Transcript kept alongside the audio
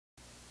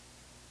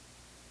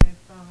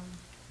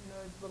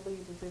as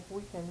believers, if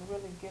we can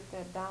really get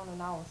that down in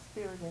our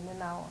spirit and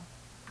in our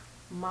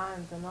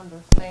minds and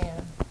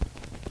understand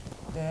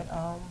that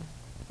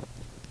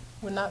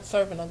we're not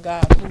serving a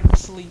God who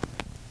sleeps.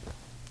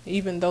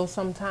 Even though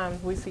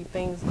sometimes we see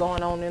things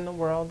going on in the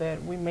world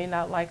that we may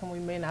not like and we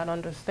may not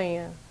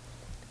understand,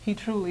 He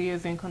truly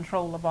is in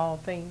control of all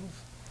things.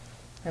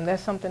 And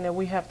that's something that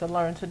we have to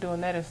learn to do,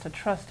 and that is to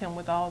trust Him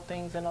with all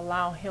things and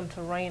allow Him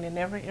to reign in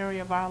every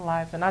area of our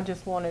lives. And I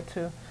just wanted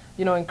to,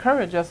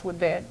 encourage us with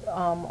that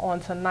on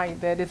tonight,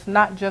 that it's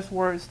not just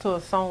words to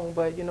a song,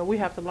 but, we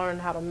have to learn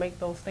how to make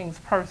those things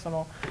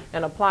personal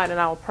and apply it in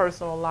our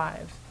personal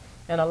lives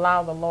and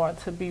allow the Lord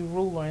to be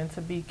ruler and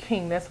to be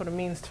king. That's what it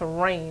means to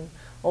reign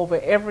over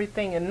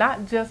everything, and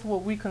not just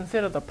what we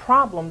consider the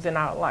problems in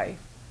our life,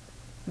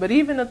 but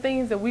even the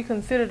things that we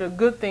consider the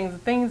good things, the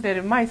things that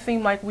it might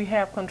seem like we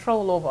have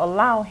control over.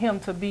 Allow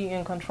Him to be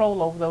in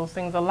control over those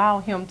things.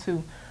 Allow Him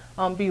to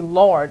be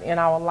Lord in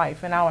our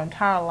life, in our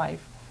entire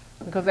life.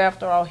 Because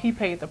after all, He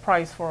paid the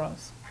price for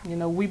us.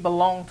 We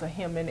belong to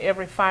Him, and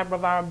every fiber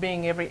of our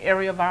being, every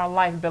area of our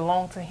life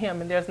belong to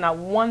Him. And there's not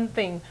one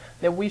thing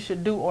that we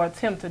should do or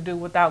attempt to do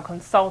without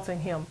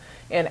consulting Him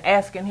and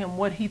asking Him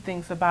what He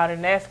thinks about it,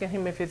 and asking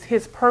Him if it's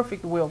His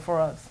perfect will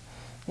for us.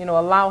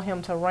 Allow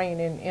Him to reign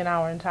in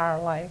our entire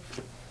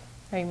life.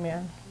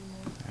 Amen.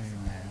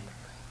 Amen.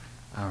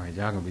 All right,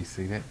 y'all gonna be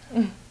seated.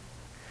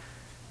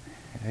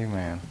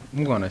 Amen.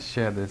 I'm going to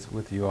share this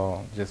with you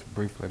all just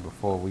briefly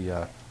before we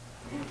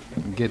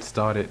get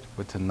started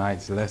with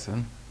tonight's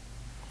lesson.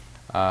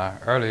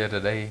 Earlier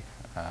today,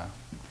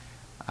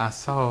 I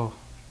saw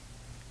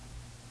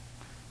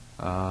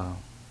a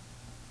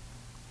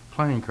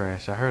plane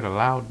crash. I heard a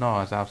loud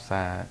noise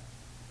outside.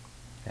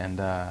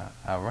 And I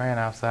ran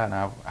outside, and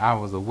I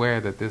was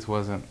aware that this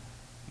wasn't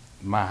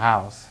my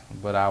house,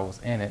 but I was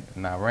in it,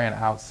 and I ran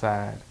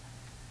outside.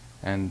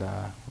 And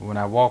when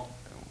I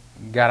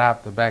got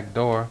out the back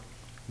door,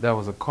 there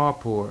was a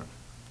carport,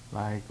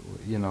 like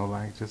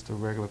just a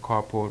regular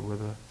carport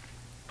with a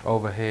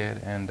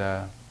overhead. And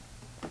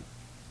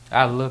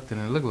I looked,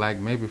 and it looked like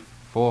maybe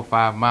 4 or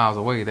 5 miles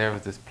away there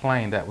was this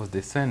plane that was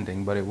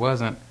descending, but it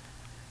wasn't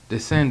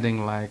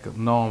descending like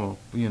normal,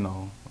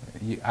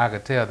 I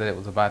could tell that it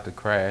was about to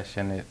crash,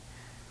 and it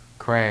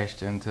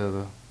crashed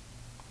into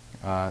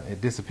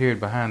it disappeared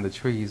behind the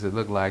trees, it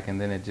looked like,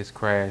 and then it just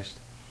crashed.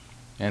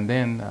 And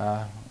then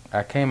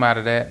I came out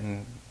of that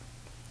and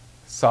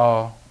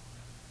saw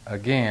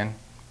again,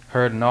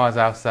 heard noise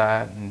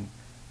outside, and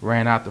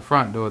ran out the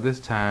front door. This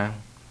time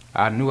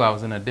I knew I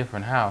was in a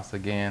different house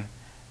again,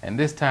 and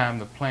this time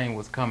the plane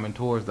was coming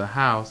towards the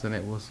house, and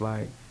it was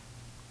like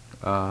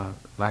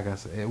I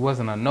said, it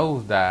wasn't a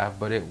nosedive,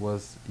 but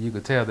you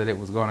could tell that it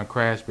was going to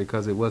crash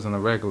because it wasn't a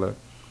regular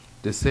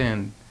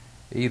descent.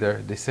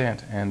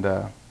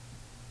 And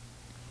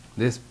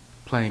this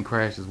plane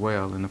crashed as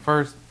well. In the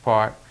first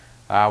part,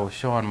 I was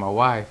showing my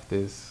wife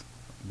this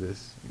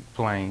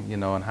plane,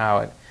 and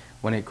how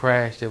when it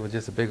crashed, it was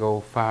just a big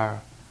old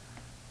fire,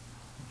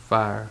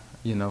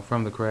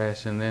 from the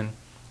crash. And then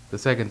the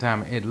second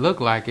time, it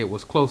looked like it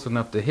was close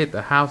enough to hit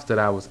the house that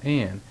I was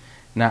in.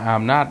 Now,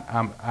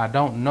 I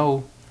don't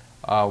know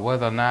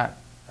whether or not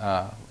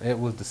it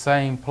was the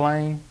same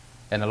plane,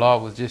 and the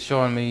Lord was just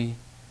showing me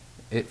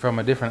it from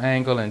a different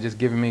angle and just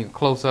giving me a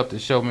close-up to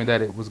show me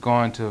that it was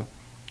going to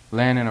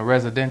land in a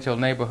residential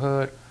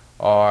neighborhood,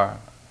 or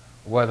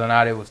whether or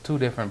not it was two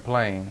different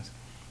planes.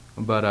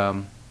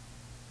 But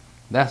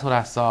that's what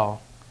I saw.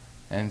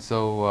 And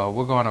so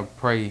we're going to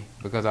pray,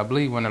 because I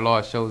believe when the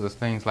Lord shows us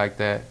things like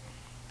that,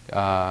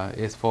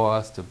 it's for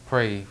us to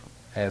pray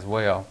as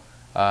well.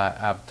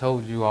 I've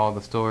told you all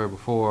the story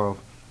before of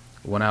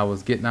when I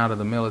was getting out of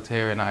the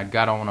military and I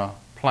got on a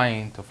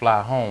plane to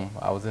fly home.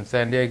 I was in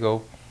San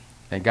Diego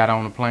and got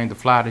on a plane to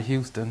fly to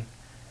Houston.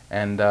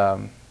 And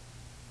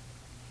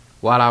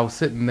while I was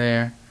sitting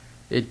there,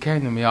 it came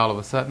to me all of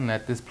a sudden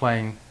that this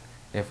plane,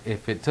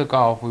 if it took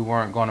off, we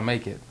weren't going to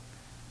make it.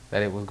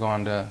 That it was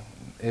going to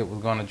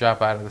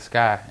drop out of the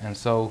sky. And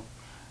so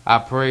I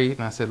prayed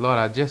and I said, Lord,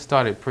 I just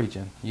started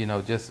preaching,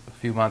 just a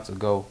few months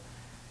ago.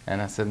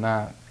 And I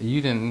said,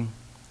 you didn't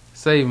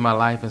save my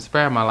life and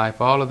spare my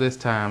life all of this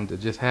time to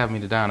just have me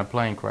to die in a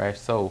plane crash.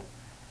 So,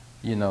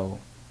 get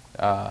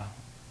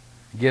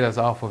us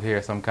off of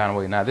here some kind of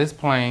way. Now, this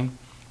plane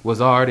was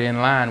already in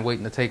line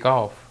waiting to take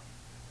off.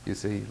 You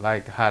see,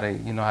 like how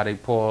they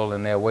pull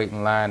and they're waiting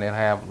in line. They'll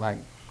have like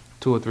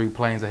 2 or 3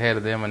 planes ahead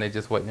of them and they're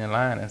just waiting in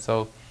line. And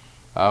so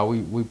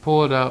we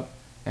pulled up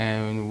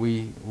and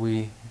we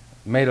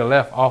made a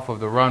left off of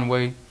the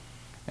runway.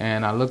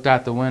 And I looked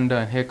out the window,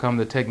 and here come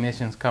the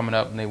technicians coming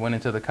up, and they went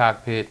into the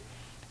cockpit.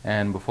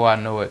 And before I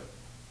know it,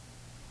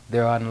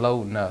 they're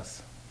unloading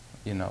us,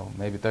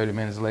 maybe 30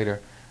 minutes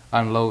later,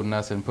 unloading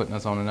us and putting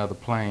us on another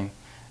plane.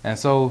 And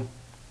so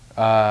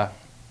I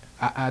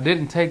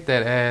didn't take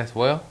that as,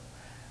 well,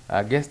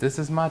 I guess this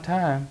is my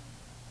time.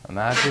 And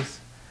I just,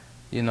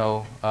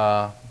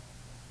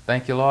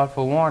 thank you, Lord,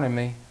 for warning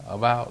me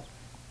about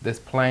this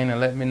plane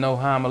and letting me know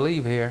how I'm going to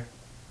leave here.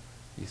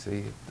 You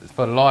see,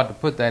 for the Lord to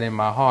put that in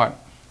my heart,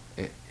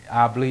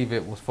 I believe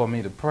it was for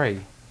me to pray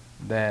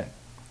that,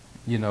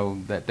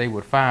 that they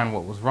would find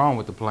what was wrong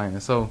with the plane.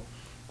 And so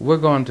we're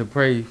going to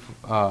pray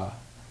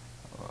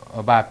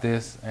about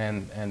this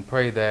and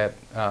pray that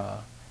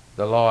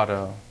the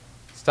Lord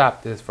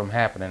stop this from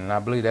happening. And I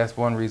believe that's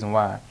one reason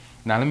why.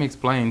 Now let me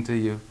explain to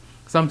you.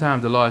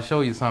 Sometimes the Lord show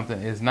you something.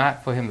 It's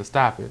not for him to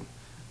stop it,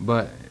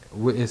 but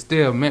it's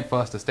still meant for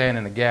us to stand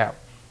in the gap.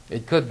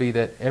 It could be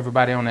that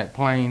everybody on that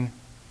plane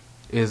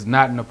is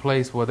not in a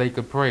place where they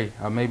could pray,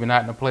 or maybe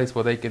not in a place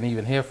where they can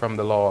even hear from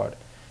the Lord.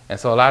 And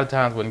so a lot of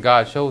times when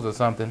God shows us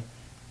something,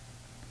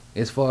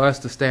 it's for us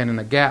to stand in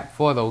the gap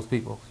for those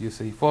people, you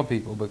see, for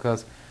people,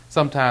 because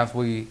sometimes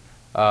we,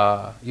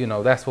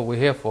 that's what we're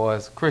here for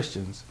as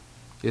Christians,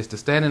 is to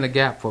stand in the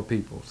gap for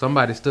people.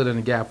 Somebody stood in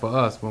the gap for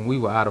us when we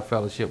were out of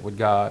fellowship with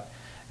God.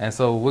 And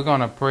so we're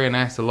going to pray and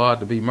ask the Lord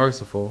to be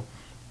merciful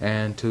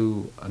and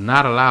to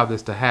not allow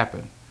this to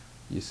happen,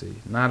 you see,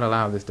 not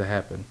allow this to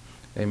happen.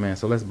 Amen.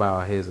 So let's bow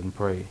our heads and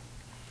pray.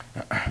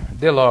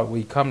 Dear Lord,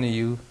 we come to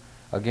you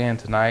again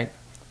tonight,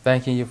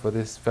 thanking you for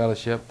this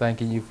fellowship,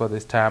 thanking you for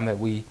this time that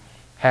we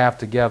have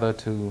together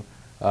to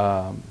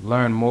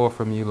learn more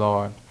from you,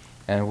 Lord.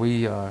 And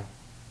we are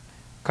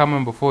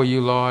coming before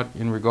you, Lord,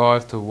 in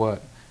regards to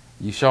what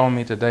you shown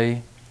me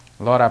today.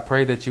 Lord, I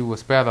pray that you will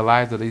spare the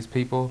lives of these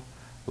people.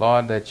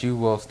 Lord, that you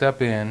will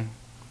step in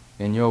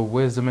your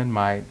wisdom and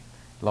might,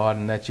 Lord,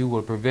 and that you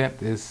will prevent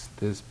this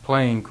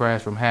plane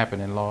crash from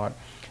happening, Lord.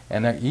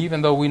 And that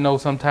even though we know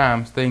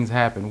sometimes things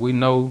happen, we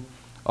know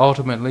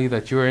ultimately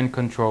that you're in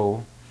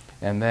control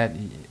and that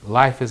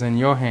life is in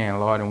your hand,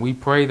 Lord. And we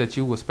pray that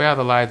you will spare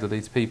the lives of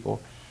these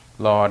people,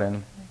 Lord.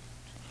 And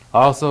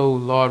also,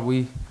 Lord,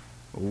 we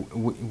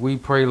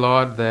pray,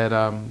 Lord,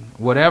 that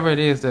whatever it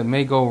is that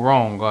may go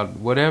wrong, God,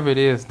 whatever it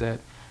is that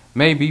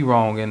may be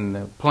wrong in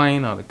the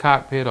plane or the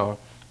cockpit or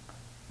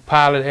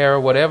pilot error,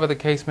 whatever the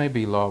case may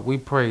be, Lord, we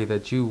pray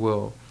that you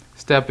will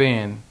step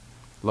in,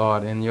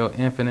 Lord, in your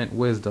infinite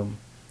wisdom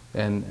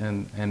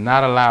and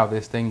not allow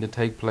this thing to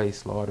take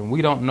place, Lord. And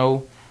we don't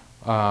know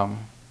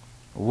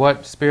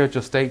what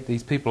spiritual state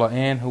these people are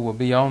in who will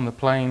be on the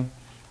plane,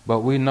 but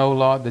we know,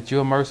 Lord, that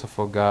you're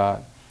merciful,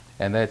 God,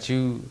 and that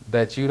you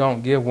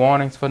don't give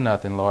warnings for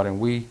nothing, Lord.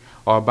 And we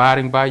are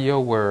abiding by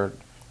your word.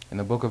 In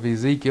the book of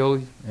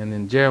Ezekiel and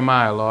in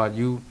Jeremiah, Lord,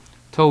 you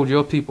told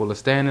your people to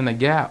stand in the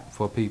gap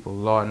for people,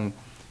 Lord. And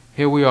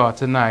here we are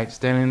tonight,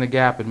 standing in the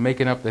gap and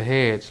making up the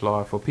hedge,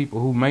 Lord, for people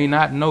who may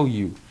not know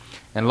you.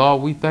 And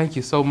Lord, we thank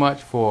you so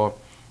much for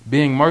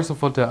being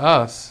merciful to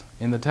us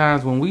in the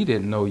times when we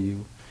didn't know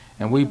you.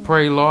 And we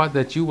pray, Lord,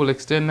 that you will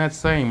extend that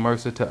same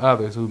mercy to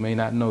others who may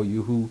not know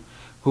you,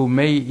 who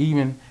may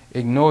even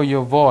ignore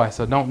your voice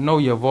or don't know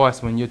your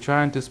voice when you're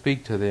trying to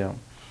speak to them.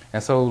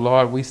 And so,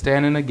 Lord, we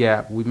stand in the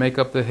gap. We make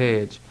up the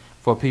hedge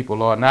for people,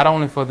 Lord, not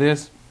only for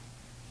this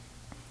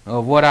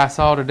of what I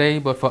saw today,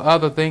 but for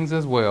other things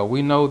as well.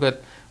 We know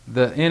that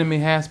the enemy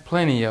has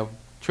plenty of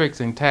tricks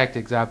and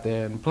tactics out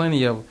there and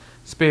plenty of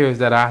spirits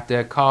that are out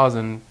there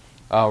causing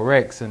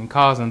wrecks and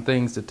causing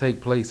things to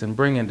take place and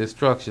bringing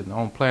destruction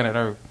on planet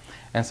Earth.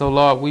 And so,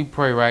 Lord, we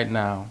pray right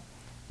now,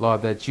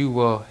 Lord, that you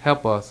will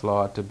help us,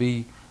 Lord, to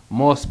be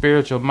more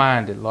spiritual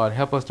minded. Lord,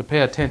 help us to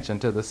pay attention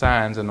to the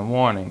signs and the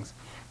warnings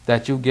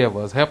that you give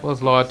us. Help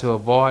us, Lord, to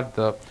avoid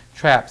the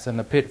traps and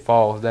the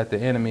pitfalls that the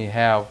enemy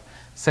have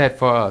set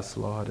for us,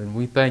 Lord. And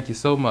we thank you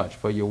so much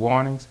for your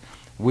warnings.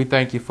 We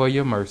thank you for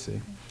your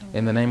mercy.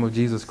 In the name of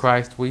Jesus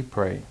Christ, we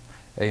pray.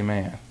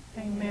 Amen.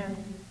 Amen.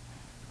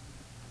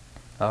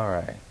 All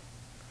right.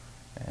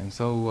 And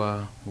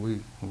so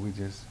we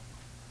just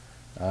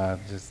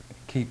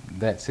keep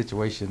that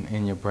situation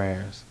in your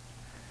prayers.